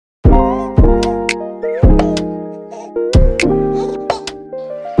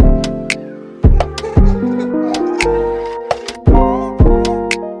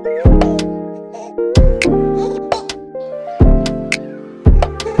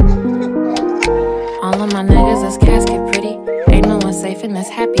my niggas is Casket pretty. Ain't no one safe in this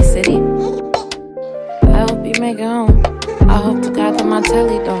happy city. I hope you make it home. I hope to God that my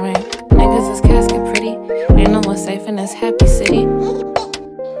telly don't ring. Niggas is Casket pretty. Ain't no one safe in this happy city.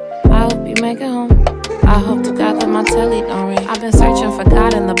 I hope you make it home. I hope to God that my telly don't ring. I've been searching for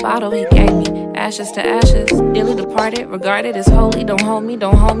God in the bottle he gave me. Ashes to ashes, dearly departed, regarded as holy. Don't hold me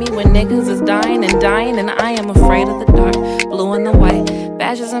when niggas is dying, and I am afraid of the dark. Blue and the white,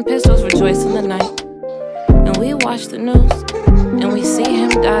 badges and pistols rejoice in the night. And we watch the news, and we see him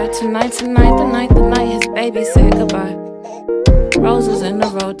die. Tonight, the night his baby said goodbye. Roses in the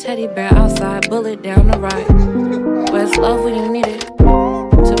road, teddy bear outside, bullet down the right. Where's love when you need it?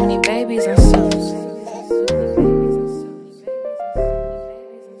 Too many babies and suits.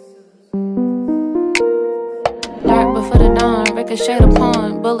 Dark before the dawn, ricochet the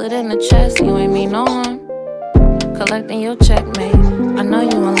pawn. Bullet in the chest, you ain't mean no harm. Collecting your checkmate, I know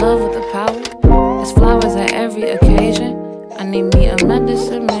you in love with the power. There's flowers at every occasion. I need me a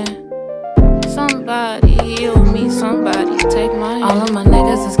medicine man. Somebody heal me, somebody take my hand. All of my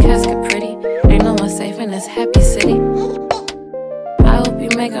niggas is Casket pretty. Ain't no one safe in this happy city. I hope you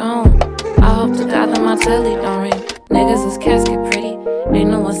make it home. I hope to God that my telly don't ring. Niggas is Casket pretty.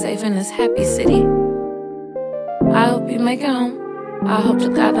 Ain't no one safe in this happy city. I hope you make it home. I hope to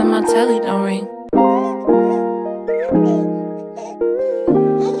God that my telly don't ring.